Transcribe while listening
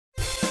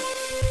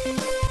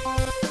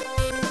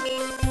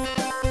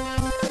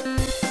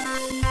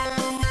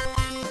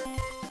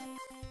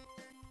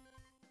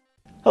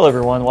Hello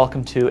everyone,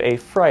 welcome to a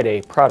Friday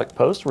product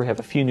post where we have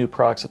a few new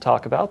products to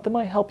talk about that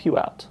might help you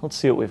out. Let's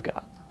see what we've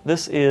got.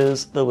 This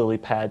is the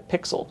LilyPad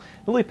Pixel.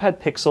 The LilyPad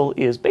Pixel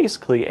is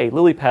basically a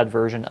LilyPad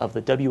version of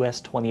the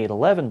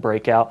WS2811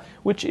 breakout,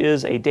 which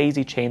is a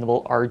daisy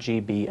chainable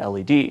RGB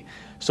LED.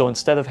 So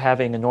instead of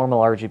having a normal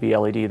RGB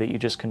LED that you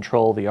just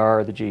control the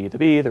R, the G, the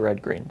B, the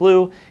red, green,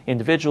 blue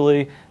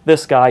individually,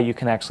 this guy you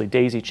can actually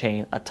daisy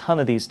chain a ton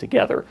of these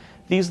together.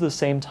 These are the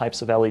same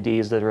types of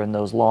LEDs that are in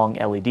those long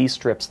LED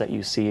strips that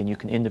you see, and you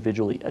can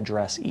individually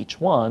address each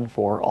one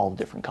for all the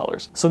different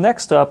colors. So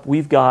next up,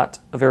 we've got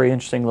a very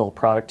interesting little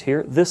product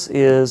here. This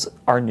is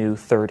our new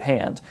third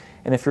hand.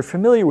 And if you're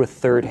familiar with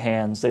third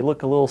hands, they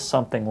look a little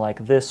something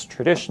like this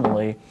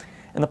traditionally.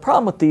 And the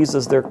problem with these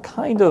is they're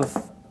kind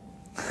of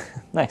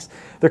nice.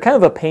 They're kind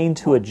of a pain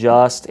to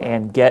adjust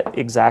and get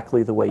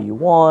exactly the way you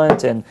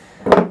want, and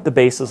the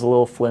base is a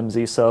little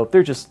flimsy, so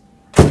they're just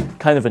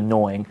kind of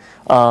annoying.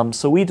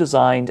 So we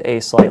designed a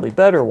slightly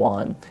better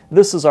one.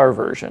 This is our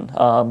version.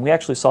 We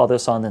actually saw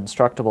this on the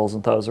Instructables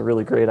and thought it was a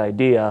really great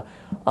idea.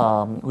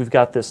 We've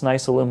got this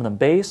nice aluminum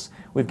base,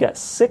 we've got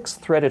 6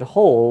 threaded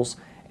holes,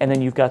 and then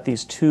you've got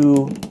these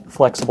 2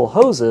 flexible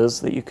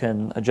hoses that you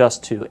can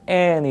adjust to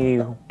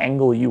any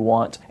angle you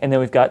want. And then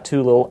we've got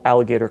 2 little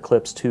alligator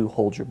clips to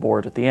hold your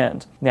board at the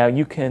end. Now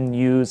you can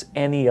use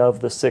any of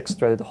the 6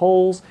 threaded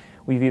holes.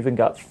 We've even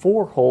got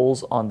 4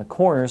 holes on the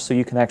corners, so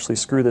you can actually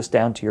screw this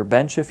down to your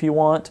bench if you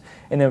want.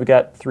 And then we've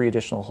got 3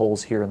 additional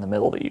holes here in the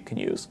middle that you can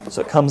use.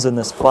 So it comes in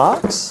this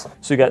box.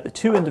 So you've got the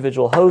 2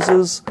 individual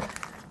hoses.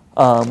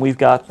 We've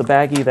got the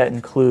baggie that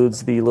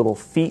includes the little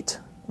feet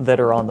that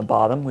are on the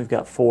bottom. We've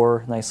got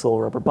 4 nice little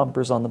rubber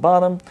bumpers on the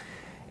bottom.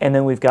 And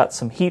then we've got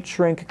some heat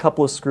shrink, a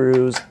couple of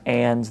screws,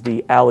 and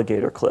the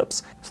alligator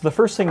clips. So the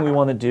first thing we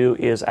want to do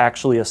is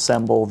actually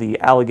assemble the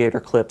alligator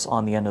clips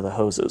on the end of the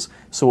hoses.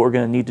 So what we're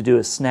going to need to do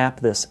is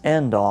snap this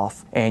end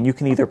off, and you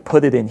can either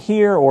put it in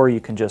here or you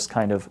can just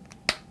kind of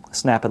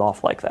snap it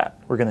off like that.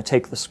 We're going to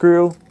take the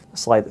screw,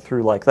 slide it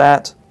through like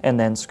that, and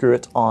then screw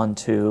it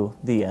onto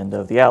the end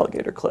of the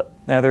alligator clip.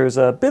 Now there's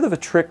a bit of a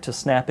trick to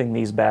snapping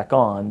these back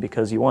on,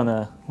 because you want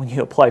to, when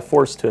you apply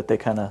force to it, they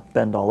kind of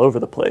bend all over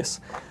the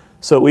place.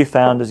 So what we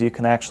found is you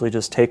can actually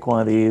just take one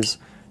of these,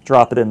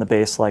 drop it in the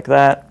base like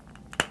that,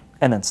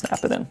 and then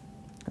snap it in.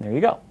 And there you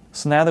go.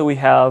 So now that we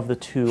have the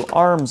 2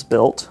 arms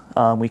built,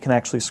 we can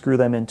actually screw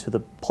them into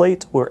the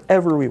plate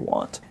wherever we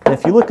want. And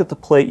if you look at the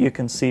plate, you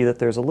can see that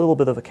there's a little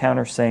bit of a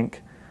countersink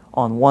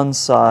on one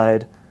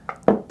side,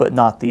 but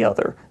not the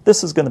other.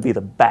 This is going to be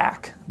the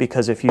back,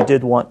 because if you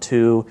did want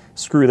to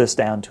screw this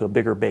down to a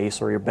bigger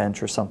base or your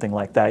bench or something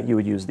like that, you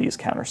would use these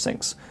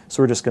countersinks.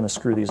 So we're just going to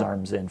screw these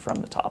arms in from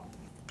the top.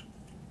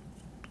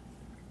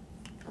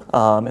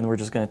 And we're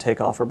just going to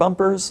take off our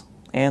bumpers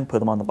and put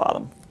them on the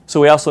bottom.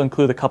 So we also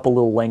include a couple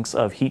little lengths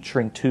of heat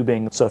shrink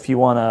tubing. So if you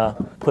want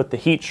to put the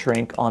heat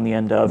shrink on the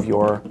end of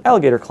your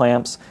alligator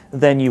clamps,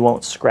 then you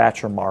won't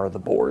scratch or mar the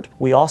board.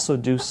 We also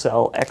do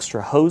sell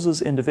extra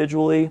hoses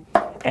individually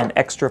and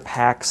extra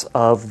packs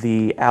of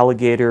the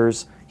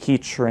alligators,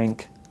 heat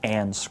shrink,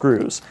 and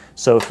screws.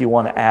 So if you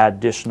want to add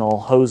additional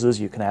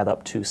hoses, you can add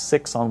up to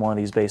 6 on one of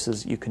these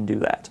bases, you can do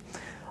that.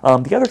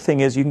 The other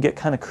thing is you can get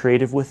kind of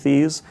creative with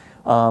these.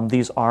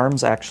 These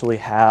arms actually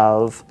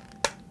have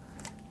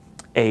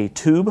a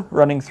tube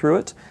running through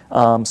it.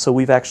 So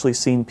we've actually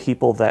seen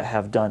people that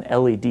have done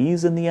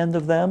LEDs in the end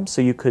of them.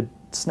 So you could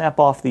snap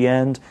off the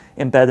end,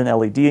 embed an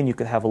LED, and you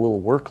could have a little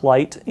work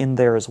light in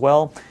there as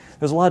well.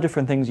 There's a lot of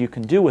different things you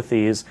can do with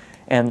these,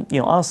 and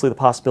honestly the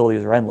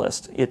possibilities are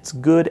endless. It's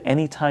good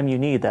anytime you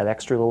need that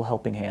extra little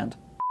helping hand.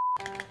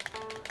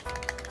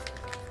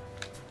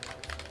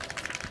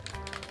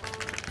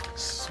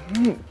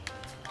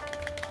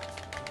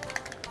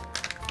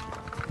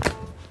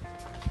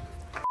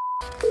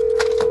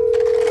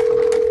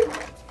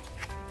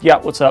 Yeah,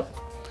 what's up?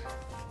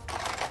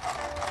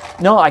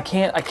 No, I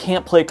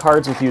can't play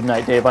cards with you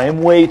tonight, Dave. I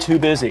am way too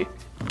busy.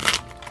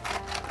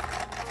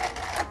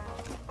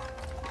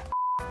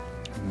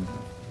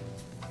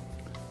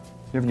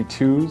 You have any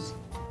 2s?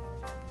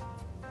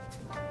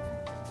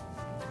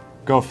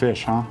 Go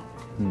fish, huh?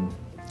 Do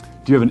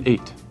you have an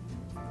 8?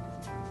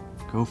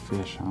 Go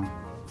fish, huh?